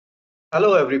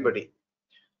Hello, everybody.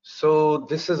 So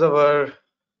this is our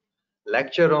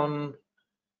lecture on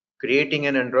creating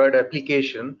an Android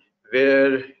application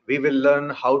where we will learn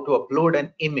how to upload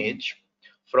an image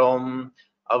from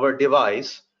our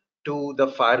device to the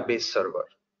Firebase server.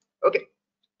 Okay,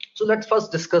 so let's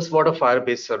first discuss what a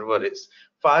Firebase server is.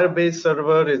 Firebase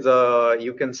server is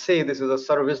you can say this is a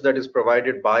service that is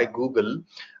provided by Google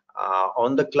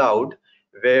on the cloud,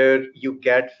 where you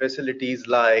get facilities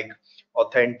like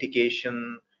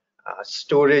authentication,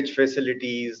 storage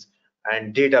facilities,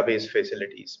 and database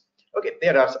facilities. Okay,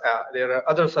 there are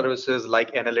other services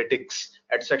like analytics,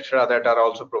 etc., that are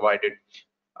also provided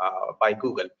by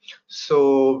Google.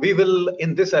 So we will,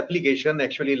 in this application,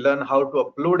 actually learn how to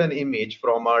upload an image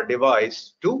from our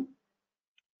device to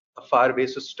a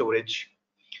Firebase storage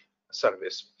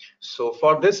service. So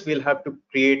for this, we'll have to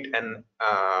create an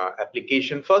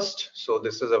application first. So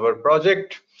this is our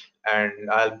project, and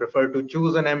I'll prefer to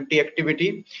choose an empty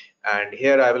activity. And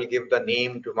here I will give the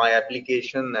name to my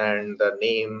application, and the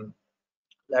name,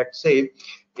 let's say,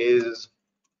 is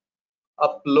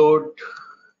upload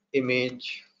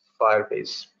image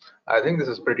Firebase. I think this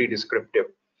is pretty descriptive.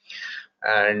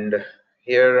 And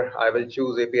here I will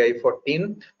choose API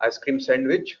 14 ice cream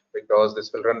sandwich, because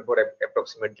this will run for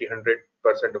approximately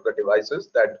 100% of the devices.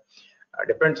 That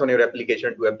depends on your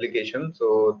application to application.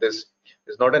 So this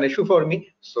is not an issue for me.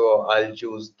 So I'll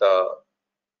choose the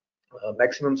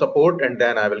maximum support, and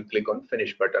then I will click on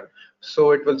finish button.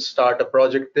 So it will start a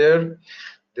project there.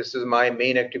 This is my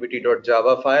main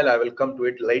activity.java file. I will come to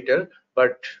it later,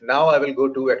 but now I will go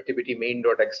to activity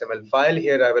main.xml file.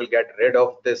 Here I will get rid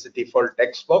of this default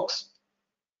text box,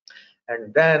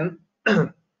 and then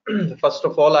first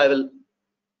of all I will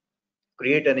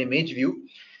create an image view.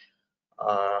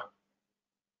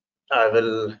 I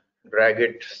will drag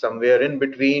it somewhere in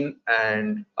between,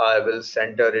 and I will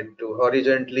center it to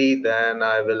horizontally. Then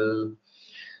I would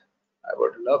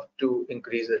love to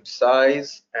increase its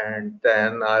size, and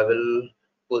then I will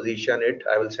position it.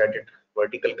 I will set it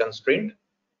vertical constraint,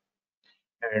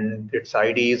 and its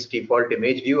ID is default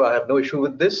image view. I have no issue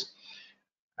with this,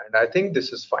 and I think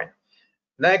this is fine.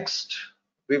 Next,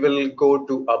 we will go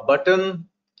to a button,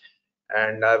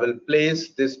 and I will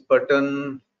place this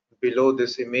button below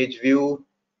this image view,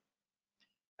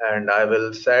 and I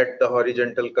will set the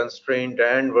horizontal constraint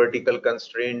and vertical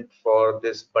constraint for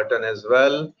this button as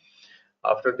well.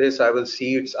 After this, I will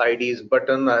see its ID is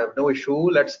button. I have no issue.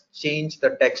 Let's change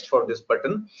the text for this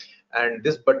button. And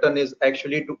this button is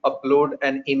actually to upload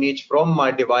an image from my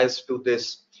device to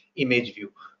this image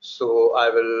view. So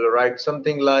I will write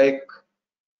something like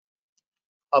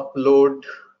upload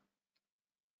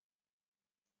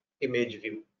image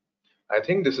view. I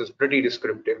think this is pretty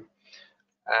descriptive.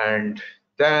 And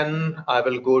then I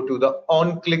will go to the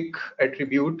on-click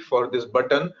attribute for this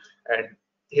button, and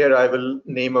here I will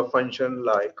name a function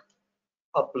like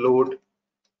upload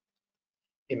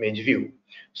image view.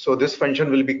 So this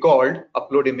function will be called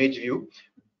upload image view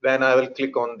when I will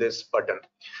click on this button.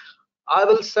 I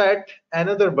will set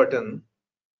another button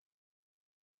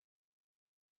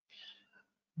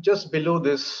just below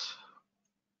this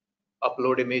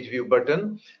upload image view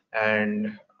button,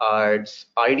 and its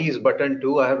ID is button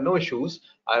 2. I have no issues.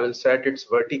 I will set its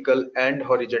vertical and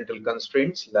horizontal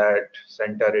constraints. Let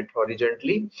center it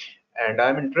horizontally, and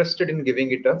I'm interested in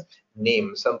giving it a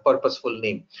name, some purposeful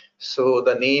name. So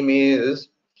the name is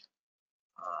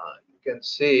you can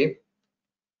say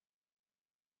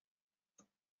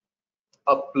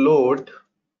upload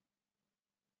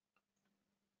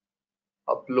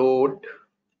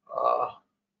uh,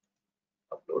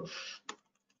 upload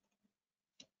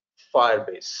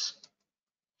Firebase.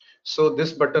 So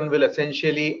this button will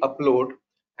essentially upload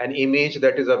an image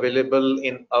that is available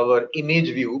in our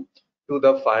image view to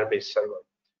the Firebase server.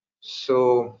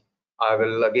 So I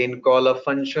will again call a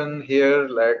function here.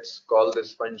 Let's call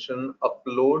this function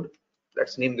upload.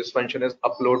 Let's name this function as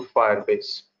upload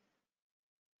Firebase.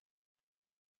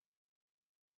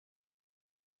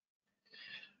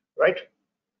 Right?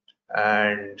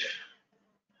 And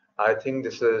I think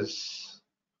this is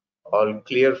all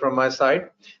clear from my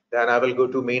side. Then I will go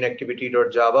to main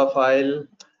activity.java file,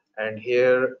 and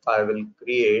here I will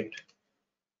create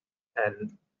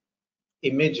an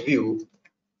image view,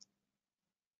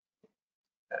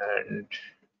 and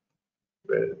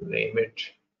we'll name it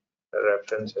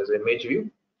reference as image view.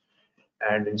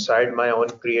 And inside my own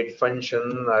create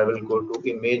function, I will go to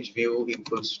image view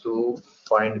equals to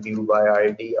find view by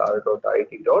id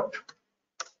r.id dot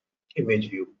image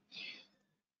view.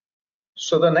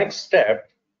 So the next step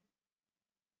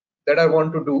that I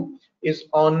want to do is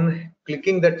on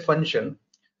clicking that function,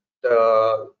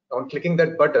 on clicking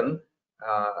that button,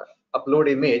 upload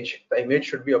image, the image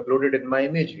should be uploaded in my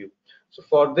image view. So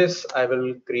for this, I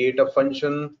will create a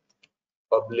function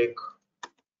public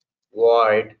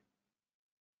void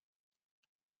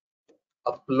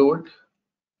upload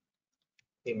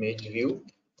image view,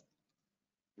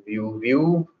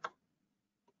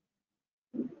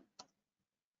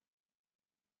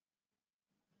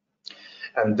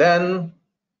 and then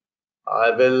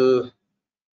I will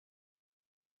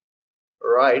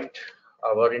write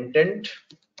our intent.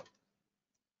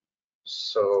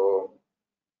 So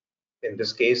in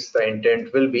this case, the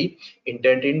intent will be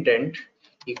intent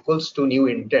equals to new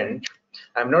intent.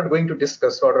 I'm not going to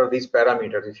discuss what are these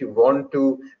parameters. If you want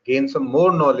to gain some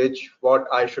more knowledge what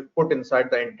I should put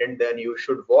inside the intent, then you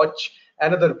should watch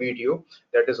another video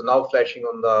that is now flashing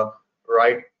on the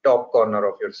right top corner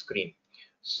of your screen.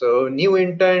 So new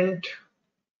intent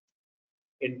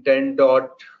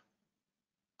dot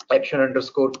action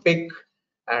underscore pick,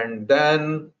 and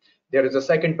then there is a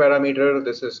second parameter.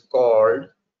 This is called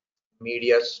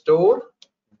media store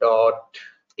dot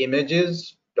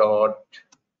images dot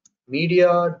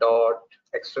media dot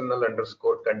external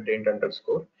underscore content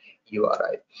underscore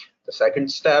URI. The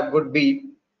second step would be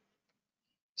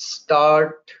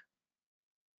start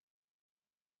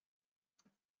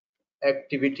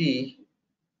activity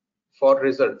for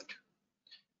result,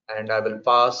 and I will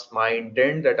pass my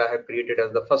intent that I have created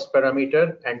as the first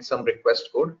parameter and some request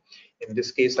code. In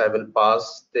this case, I will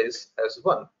pass this as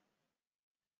 1.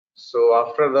 So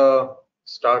after the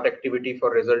start activity for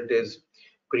result is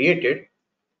created,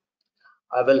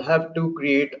 I will have to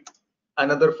create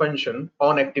another function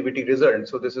on activity result.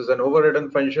 So this is an overridden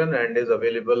function and is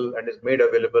available and is made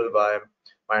available by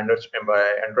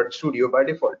Android Studio by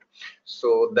default.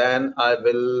 So then I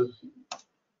will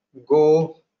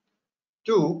go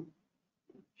to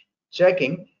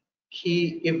checking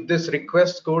if this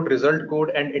request code, result code,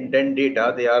 and intent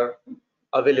data, they are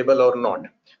available or not.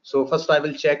 So first I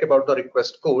will check about the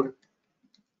request code.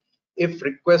 If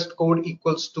request code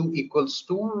equals to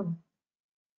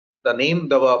the name,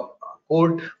 the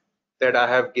code that I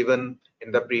have given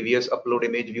in the previous upload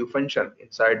image view function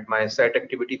inside my set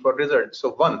activity for result,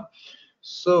 so 1.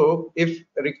 So if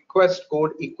request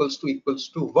code equals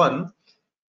to 1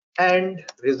 and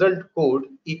result code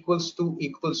equals to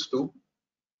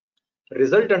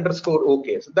result underscore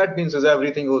okay, so that means is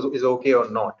everything is okay or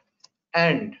not,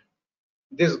 and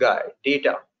this guy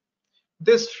data,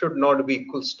 this should not be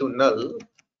equals to null,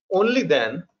 only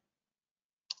then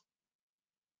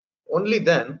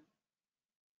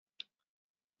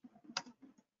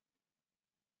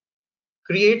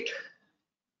create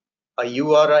a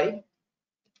URI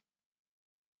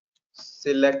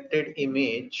selected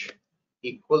image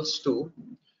equals to.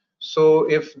 So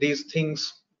if these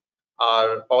things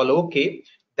are all okay,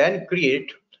 then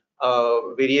create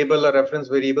a variable, a reference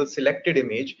variable selected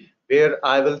image, where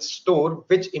I will store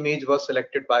which image was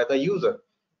selected by the user,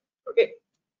 okay,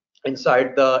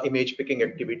 inside the image picking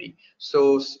activity.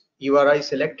 So URI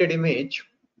selected image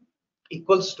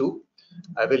equals to,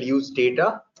 I will use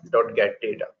data dot get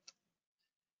data.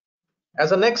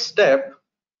 As a next step,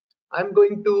 I'm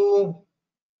going to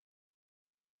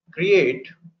create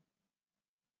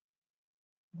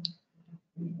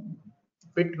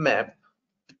bitmap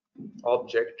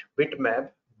object,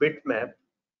 bitmap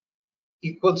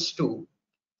equals to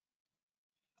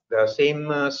the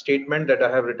same statement that I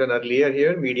have written earlier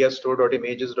here, media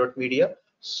store.images.media.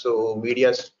 So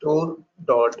media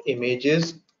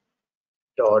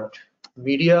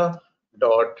store.images.media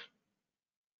dot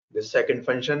the second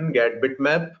function get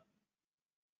bitmap,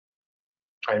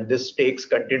 and this takes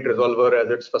content resolver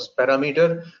as its first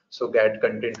parameter. So get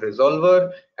content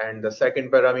resolver, and the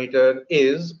second parameter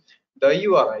is the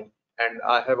URI, and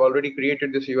I have already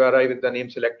created this URI with the name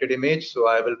selected image, so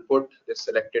I will put this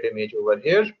selected image over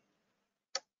here.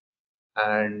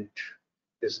 And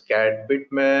this get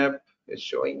bitmap is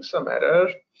showing some error,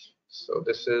 so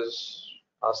this is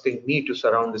asking me to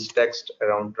surround this text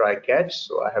around try catch,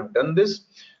 so I have done this.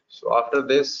 So after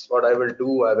this, what I will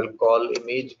do, I will call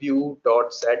image view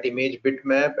dot set image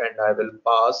bitmap, and I will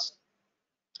pass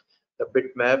the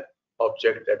bitmap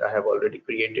object that I have already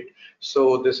created.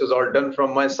 So this is all done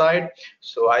from my side.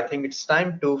 So I think it's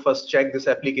time to first check this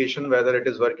application whether it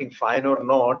is working fine or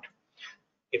not.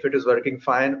 If it is working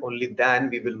fine, only then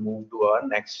we will move to our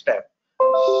next step.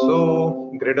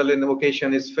 So Gradle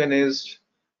invocation is finished.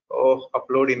 Oh,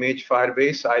 upload image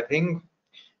Firebase. I think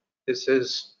this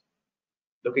is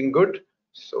looking good.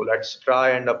 So let's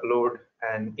try and upload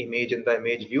an image in the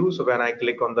image view. So when I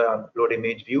click on the upload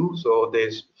image view, so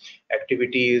this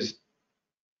activity is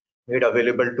made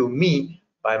available to me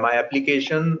by my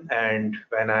application, and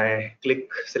when I click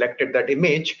selected that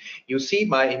image, you see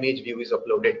my image view is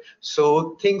uploaded.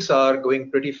 So things are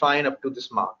going pretty fine up to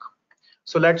this mark.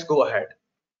 So let's go ahead.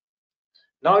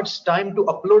 Now it's time to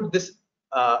upload this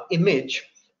image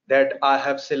that I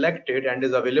have selected and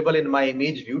is available in my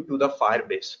image view to the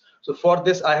Firebase. So for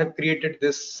this, I have created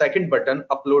this second button,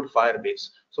 Upload Firebase.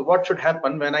 So what should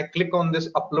happen when I click on this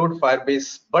Upload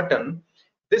Firebase button,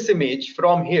 this image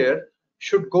from here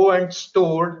should go and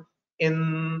stored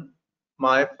in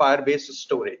my Firebase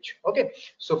storage. Okay,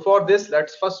 so for this,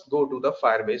 let's first go to the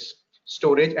Firebase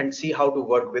storage and see how to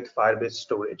work with Firebase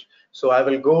storage. So I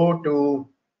will go to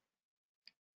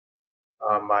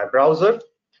my browser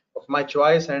of my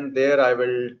choice, and there I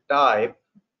will type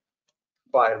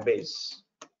Firebase,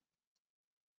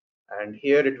 and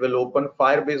here it will open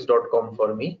firebase.com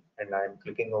for me, and I'm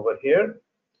clicking over here.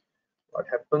 What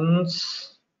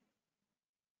happens?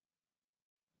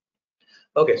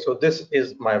 Okay, so this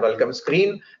is my welcome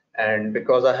screen, and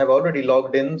because I have already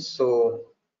logged in, so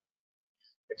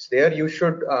it's there. You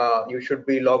should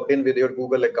be logged in with your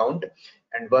Google account,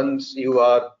 and once you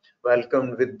are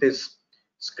welcomed with this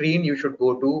screen, you should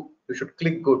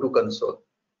click go to console.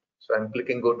 So I'm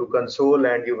clicking go to console,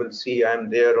 and you will see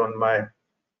I'm there on my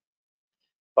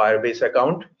Firebase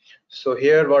account. So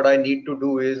here what I need to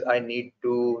do is I need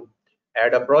to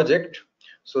add a project.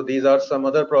 So these are some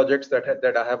other projects that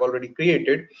I have already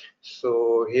created.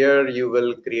 So here you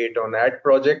will create on add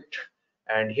project,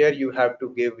 and here you have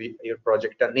to give your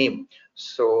project a name.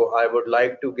 So I would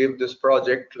like to give this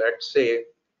project, let's say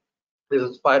this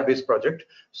is Firebase project.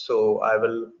 So I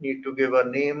will need to give a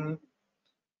name.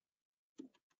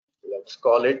 Let's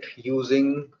call it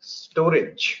using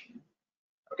storage.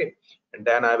 Okay, and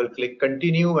then I will click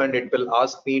continue, and it will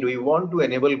ask me, do you want to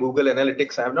enable Google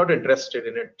Analytics? I'm not interested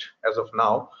in it as of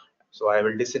now, so I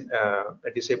will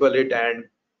disable it and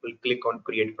will click on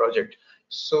create project.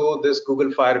 So this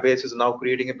Google Firebase is now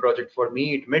creating a project for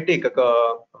me. It may take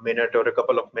a minute or a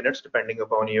couple of minutes depending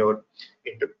upon your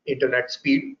internet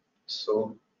speed.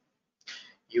 So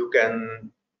you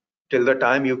can, till the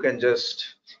time, you can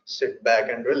just sit back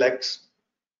and relax.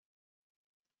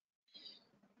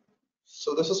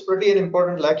 So this is pretty an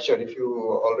important lecture if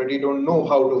you already don't know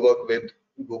how to work with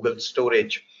Google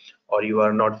storage, or you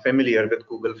are not familiar with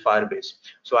Google Firebase.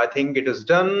 So I think it is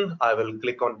done. I will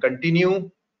click on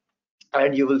continue,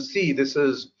 and you will see this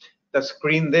is the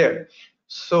screen there.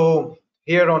 So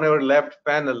here on our left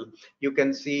panel, you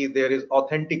can see there is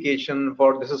authentication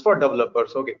for, this is for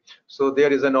developers. Okay, so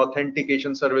there is an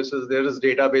authentication services, there is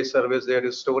database service, there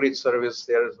is storage service,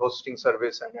 there is hosting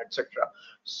service, and etc.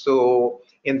 So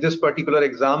in this particular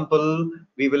example,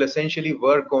 we will essentially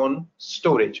work on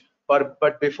storage.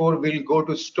 But before we'll go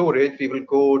to storage, we will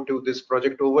go to this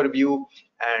project overview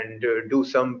and do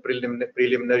some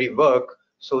preliminary work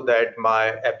so that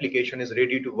my application is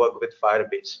ready to work with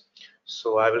Firebase.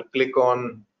 So I will click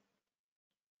on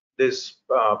this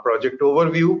project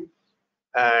overview,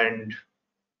 and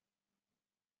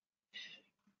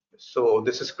so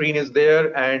this screen is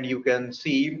there, and you can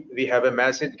see we have a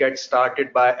message: get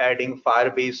started by adding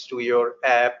Firebase to your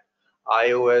app,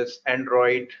 iOS,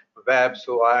 Android, web.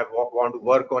 So I want to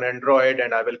work on Android,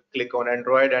 and I will click on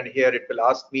Android, and here it will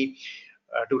ask me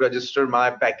to register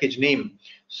my package name.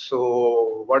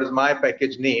 So what is my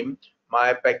package name?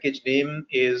 My package name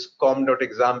is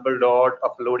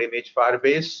com.example.upload image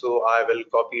Firebase. So I will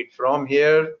copy it from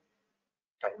here.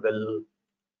 I will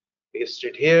paste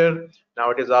it here.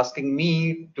 Now it is asking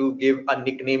me to give a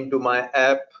nickname to my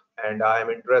app, and I am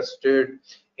interested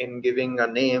in giving a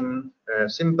name, a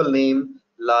simple name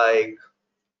like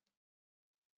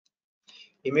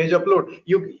image upload.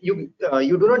 You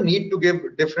do not need to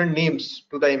give different names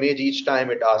to the image each time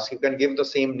it asks. You can give the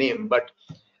same name, but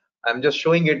I'm just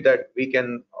showing it that we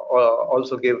can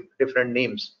also give different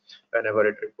names whenever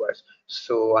it requires.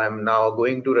 So I'm now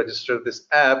going to register this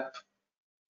app,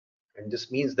 and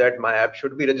this means that my app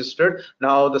should be registered.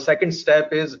 Now the second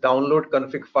step is download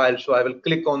config file. So I will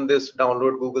click on this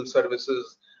download Google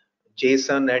services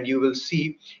JSON, and you will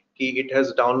see it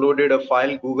has downloaded a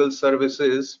file, Google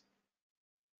services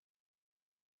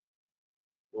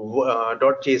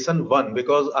 .json1,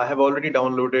 because I have already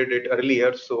downloaded it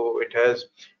earlier, so it has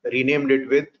renamed it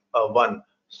with 1.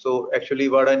 So actually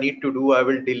what I need to do, I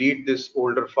will delete this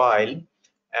older file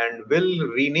and will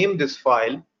rename this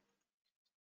file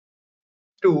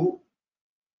to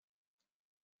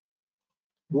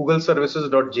Google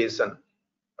services.json.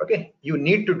 Okay, you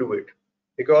need to do it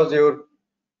because your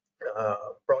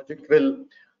project will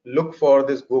look for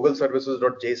this Google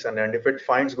services.json, and if it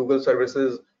finds Google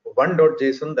services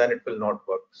 1.json, then it will not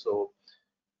work. So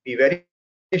be very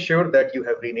Make sure that you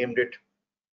have renamed it.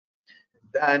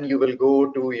 Then you will go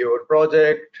to your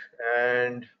project,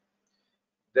 and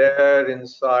there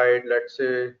inside, let's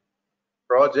say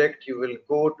project, you will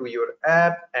go to your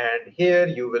app, and here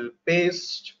you will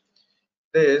paste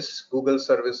this Google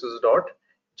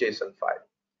services.json file.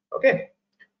 Okay,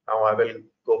 now I will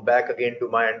go back again to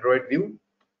my Android view,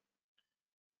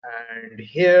 and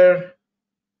here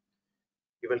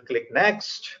you will click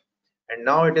next, and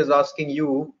now it is asking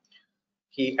you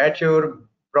at your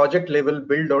project level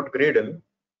build.gradle,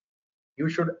 you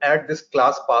should add this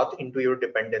class path into your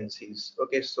dependencies.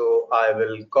 Okay, so I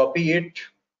will copy it,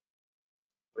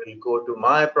 will go to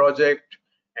my project,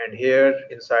 and here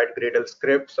inside Gradle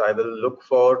scripts I will look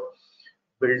for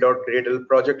build.gradle,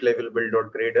 project level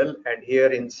build.gradle, and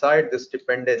here inside this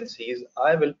dependencies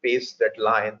I will paste that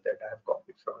line that I have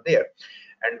copied from there.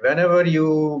 And whenever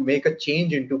you make a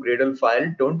change into Gradle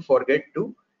file, don't forget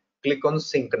to click on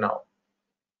sync now.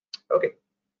 Okay,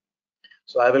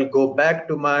 so I will go back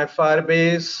to my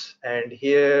Firebase, and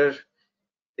here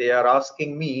they are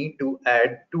asking me to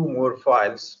add two more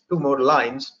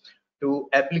lines to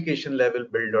application level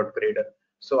build.gradle.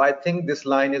 So I think this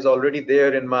line is already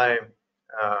there in my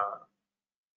uh,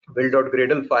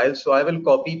 build.gradle file. So I will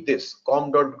copy this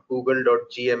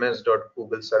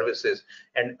com.google.gms.google services,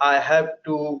 and I have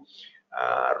to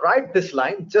write this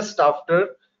line just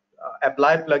after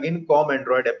apply plugin com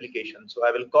Android application. So I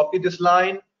will copy this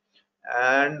line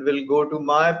and we'll go to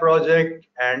my project,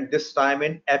 and this time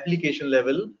in application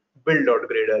level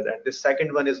build.gradle, and the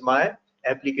second one is my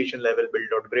application level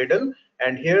build.gradle,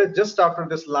 and here just after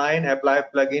this line apply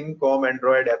plugin com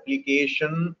Android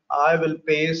application, I will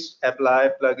paste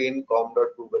apply plugin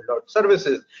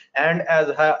com.google.services. And as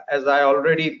I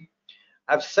already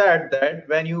have said that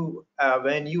when you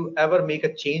ever make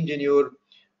a change in your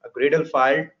Gradle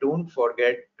file, don't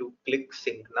forget to click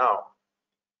sync now.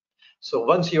 So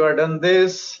once you are done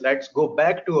this, let's go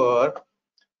back to our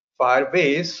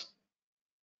Firebase,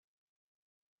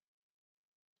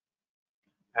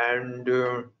 and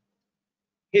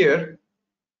here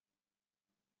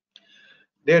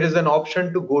there is an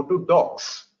option to go to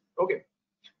docs. Okay,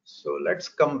 so let's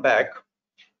come back,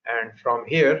 and from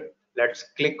here let's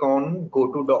click on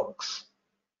go to docs.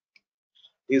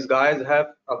 These guys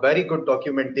have a very good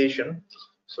documentation,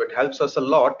 so it helps us a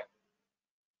lot.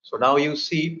 So now you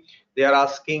see they are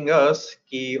asking us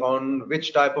key on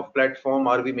which type of platform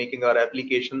are we making our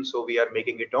application. So we are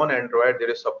making it on Android.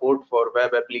 There is support for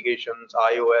web applications,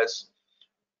 iOS,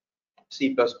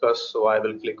 C++. So I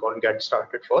will click on get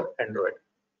started for Android.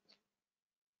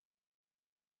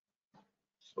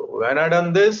 So when I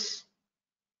done this,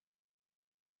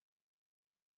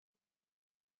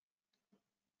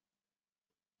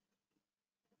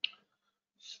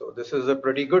 so this is a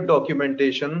pretty good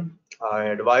documentation. I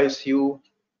advise you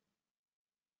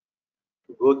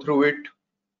to go through it.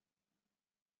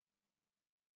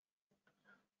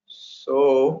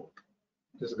 So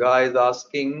this guy is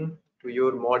asking to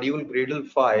your module Gradle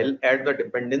file, add the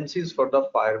dependencies for the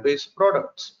Firebase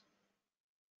products.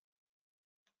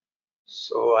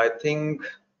 So I think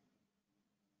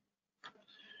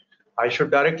I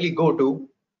should directly go to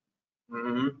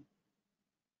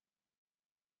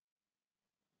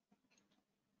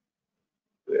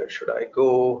where should I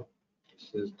go?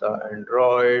 This is the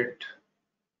Android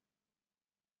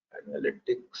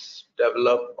analytics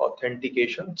develop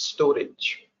authentication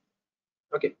storage.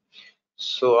 Okay,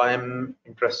 so I'm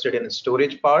interested in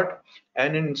storage part,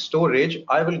 and in storage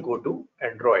I will go to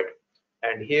Android,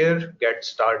 and here get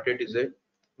started is a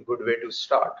good way to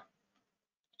start.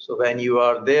 So when you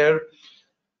are there,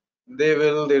 there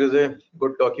is a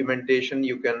good documentation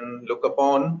you can look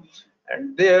upon,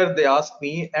 and there they ask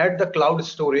me add the cloud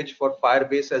storage for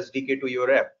Firebase SDK to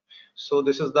your app. So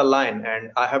this is the line,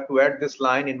 and I have to add this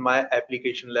line in my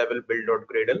application level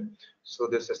build.gradle. So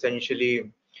this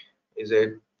essentially is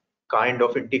a kind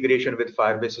of integration with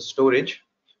Firebase storage.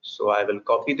 So I will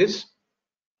copy this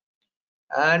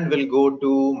and will go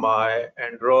to my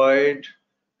Android,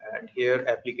 and here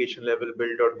application level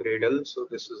build.gradle. So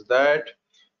this is that,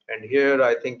 and here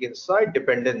I think inside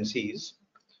dependencies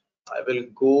I will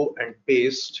go and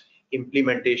paste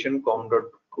implementation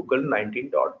com.google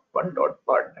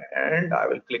 19.1.part, and I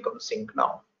will click on sync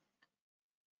now.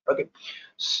 Okay,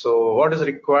 so what is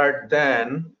required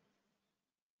then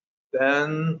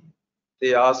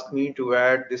they ask me to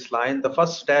add this line. The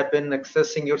first step in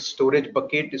accessing your storage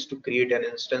bucket is to create an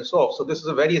instance of. So this is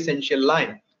a very essential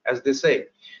line, as they say,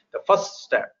 the first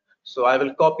step. So I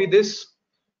will copy this.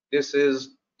 This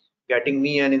is getting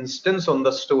me an instance on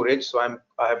the storage. So I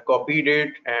have copied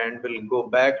it and will go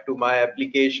back to my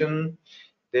application,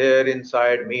 there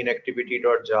inside main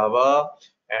activity.java,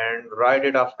 and right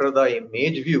it after the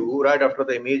image view,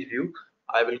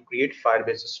 I will create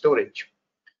Firebase storage.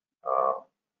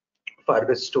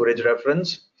 Firebase storage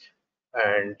reference,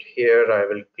 and here I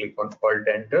will click on Alt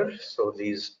Enter. So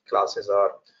these classes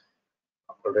are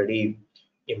already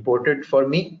imported for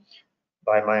me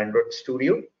by my Android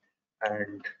Studio.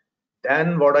 And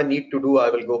then what I need to do,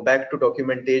 I will go back to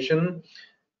documentation,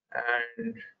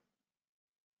 and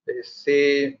they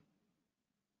say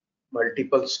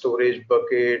multiple storage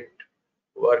bucket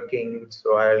working.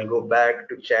 So I'll go back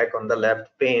to check on the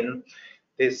left pane.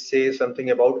 They say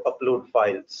something about upload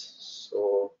files.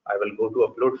 So I will go to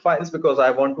upload files because I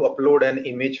want to upload an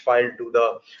image file to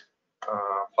the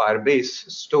Firebase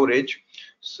storage.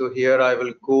 So here I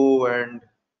will go and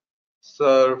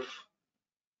serve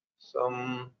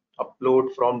some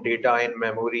upload from data in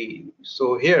memory.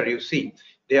 So here you see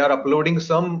they are uploading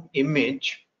some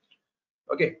image.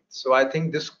 Okay, so I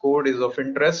think this code is of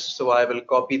interest. So I will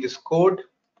copy this code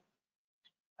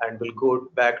and will go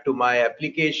back to my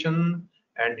application.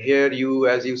 And here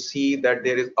as you see that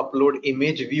there is upload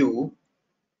image view,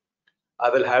 I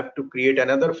will have to create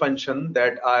another function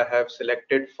that I have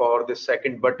selected for the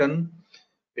second button,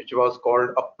 which was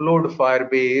called upload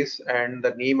Firebase, and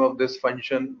the name of this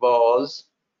function was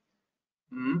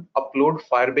upload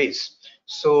Firebase.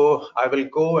 So I will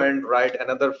go and write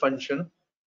another function,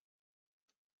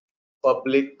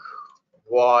 public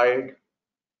void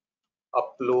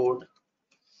upload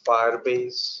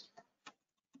Firebase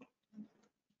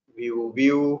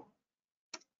view.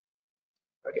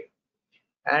 Okay,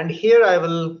 and here I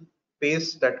will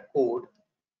paste that code.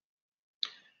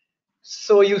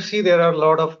 So you see there are a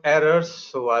lot of errors,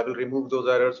 so I will remove those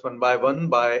errors one by one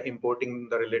by importing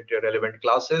the related relevant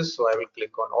classes. So I will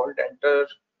click on Alt Enter,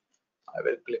 I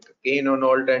will click again on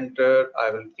Alt Enter,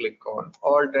 I will click on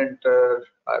Alt Enter,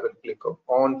 I will click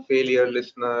on failure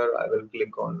listener, I will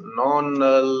click on non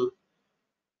null,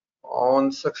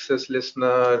 on success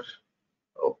listener.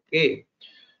 Okay,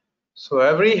 so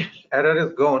every error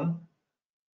is gone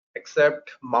except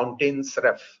mountains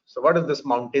ref. So what is this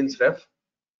mountains ref?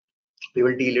 We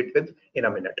will deal it with in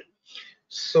a minute.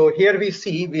 So here we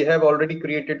see we have already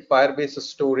created Firebase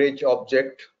storage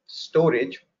object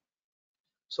storage.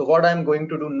 So what I'm going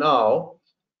to do now,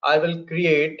 I will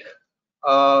create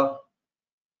a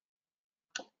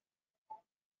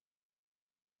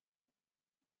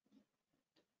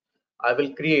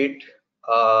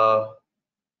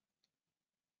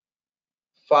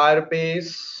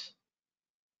Firebase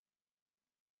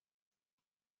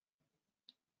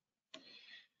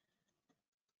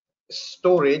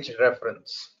storage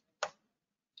reference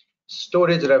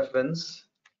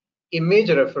image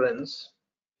ref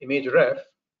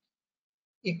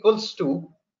equals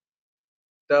to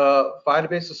the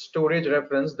Firebase storage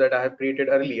reference that I have created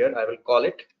earlier. I will call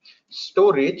it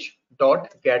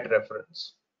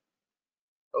storage.getReference.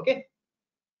 Okay,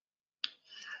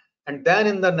 and then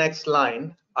in the next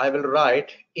line I will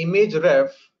write image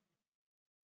ref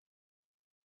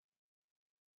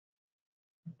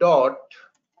dot,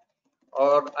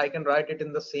 or I can write it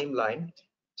in the same line,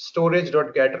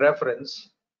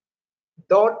 storage.getReference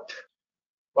dot.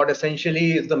 What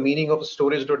essentially is the meaning of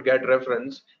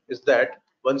storage.getReference is that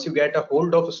once you get a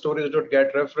hold of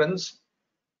storage.getReference,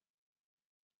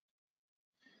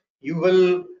 you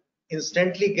will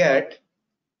instantly get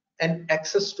an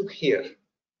access to here.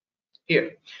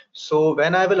 So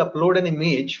when I will upload an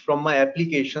image from my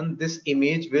application, this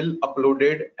image will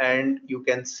uploaded and you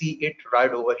can see it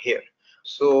right over here.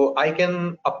 So I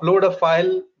can upload a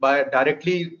file by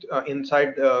directly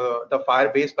inside the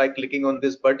Firebase by clicking on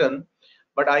this button,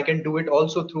 but I can do it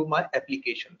also through my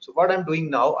application. So what I'm doing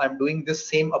now, I'm doing this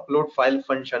same upload file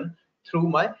function through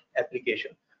my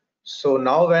application. So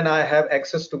now when I have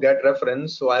access to get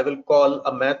reference, so I will call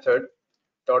a method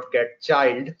dot get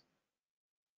child,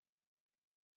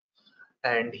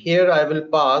 and here I will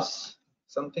pass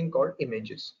something called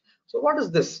images. So what is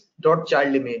this dot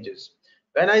child images?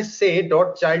 When I say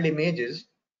dot child images,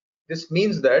 this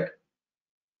means that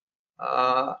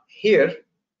here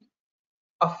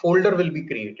a folder will be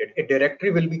created, a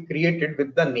directory will be created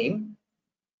with the name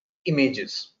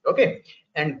images. Okay,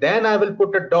 and then I will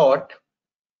put a dot,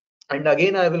 and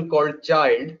again I will call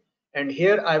child, and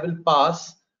here I will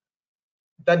pass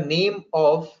the name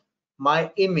of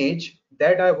my image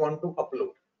that I want to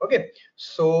upload. Okay,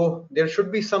 so there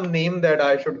should be some name that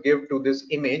I should give to this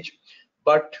image,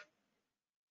 but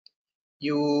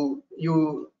you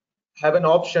have an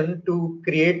option to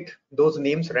create those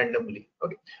names randomly.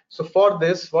 Okay, so for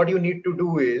this what you need to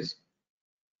do is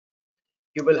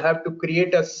you will have to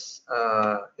create a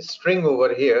string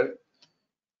over here,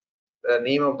 The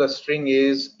name of the string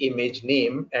is image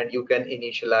name, and you can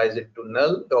initialize it to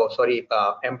null, oh sorry,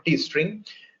 empty string.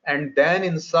 And then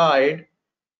inside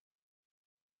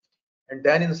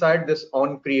this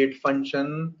on create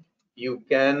function, you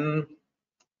can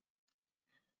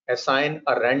assign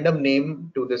a random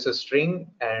name to this string,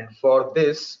 and for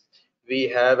this we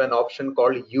have an option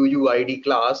called UUID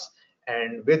class.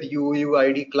 And with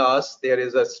UUID class there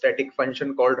is a static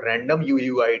function called random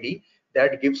UUID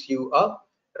that gives you a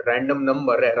random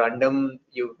number, a random,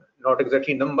 you not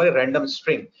exactly number, a random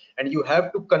string, and you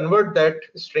have to convert that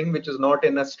string which is not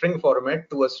in a string format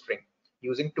to a string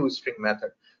using toString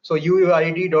method. So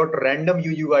UUID dot random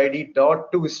UUID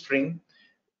dot toString,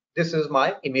 this is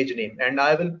my image name, and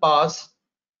I will pass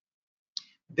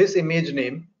this image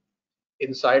name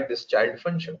inside this child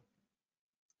function,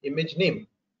 image name.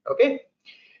 Okay,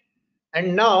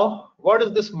 and now what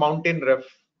is this mountain ref?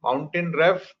 Mountain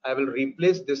ref, I will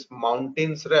replace this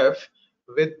mountains ref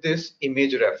with this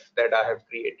image ref that I have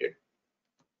created,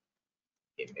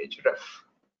 image ref.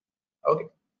 Okay,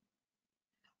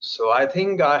 so I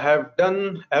think I have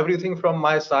done everything from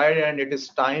my side, and it is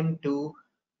time to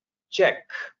check.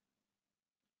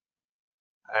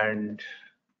 And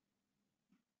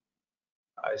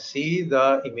I see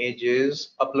the image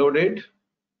is uploaded.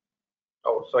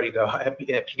 Oh sorry, the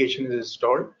application is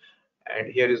installed, and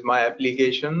here is my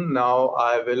application. Now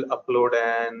I will upload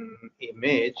an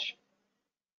image,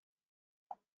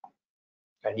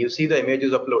 and you see the image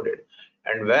is uploaded.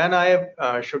 And when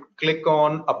I should click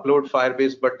on upload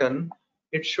Firebase button,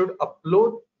 it should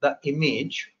upload the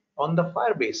image on the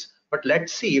Firebase. But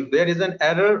let's see if there is an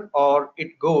error or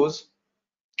it goes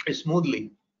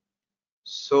smoothly.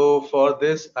 So for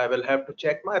this I will have to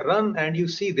check my run, and you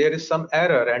see there is some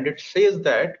error, and it says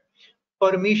that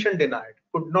permission denied,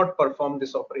 could not perform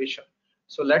this operation.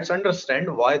 So let's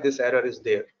understand why this error is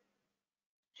there.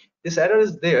 This error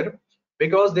is there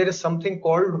because there is something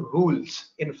called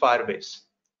rules in Firebase.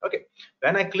 Okay,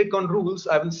 when I click on rules,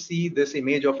 I will see this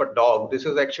image of a dog. This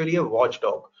is actually a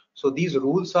watchdog. So these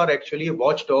rules are actually a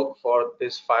watchdog for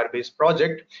this Firebase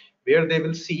project, where they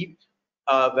will see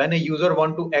when a user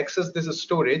want to access this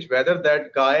storage, whether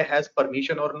that guy has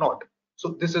permission or not.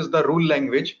 So this is the rule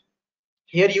language.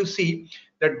 Here you see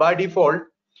that by default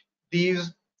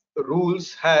these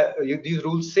these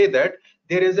rules say that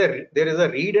there is a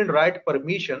read and write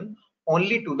permission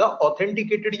only to the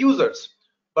authenticated users.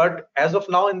 But as of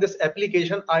now in this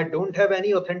application, I don't have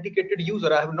any authenticated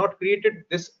user. I have not created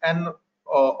this an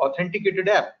authenticated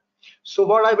app. So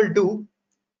what I will do,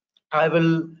 I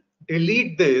will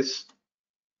delete this,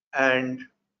 and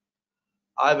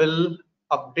I will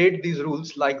update these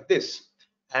rules like this,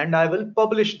 and I will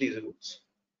publish these rules.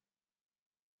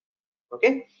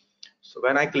 Okay, so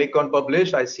when I click on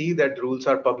publish, I see that rules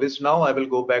are published. Now I will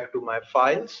go back to my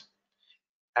files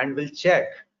and will check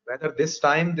whether this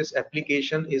time this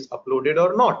application is uploaded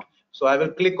or not. So I will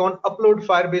click on upload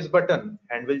Firebase button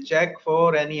and will check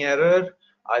for any error.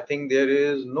 I think there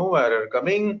is no error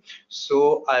coming.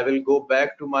 So I will go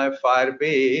back to my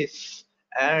Firebase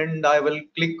and I will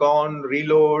click on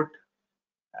reload,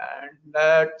 and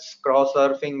let's cross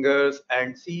our fingers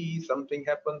and see something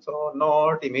happens or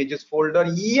not. Images folder,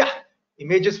 yeah,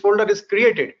 images folder is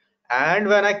created. And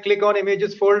when I click on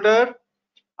images folder,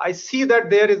 I see that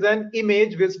there is an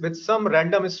image with some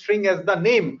random string as the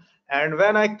name. And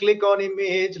when I click on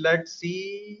image, let's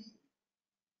see.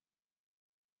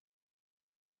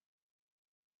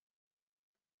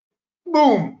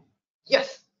 Boom.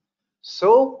 Yes.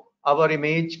 So our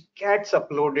image gets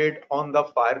uploaded on the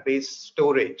Firebase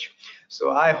storage. So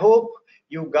I hope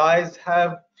you guys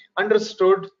have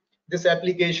understood this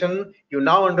application. You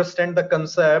now understand the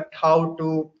concept how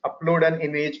to upload an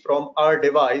image from our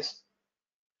device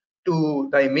to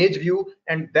the image view,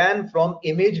 and then from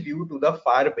image view to the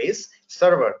Firebase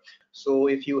server. So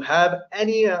if you have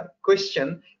any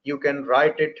question, you can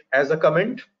write it as a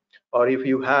comment, or if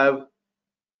you have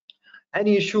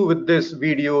any issue with this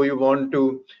video, you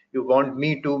want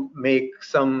me to make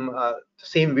some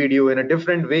same video in a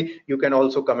different way, you can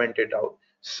also comment it out.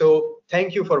 So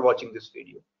thank you for watching this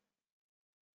video.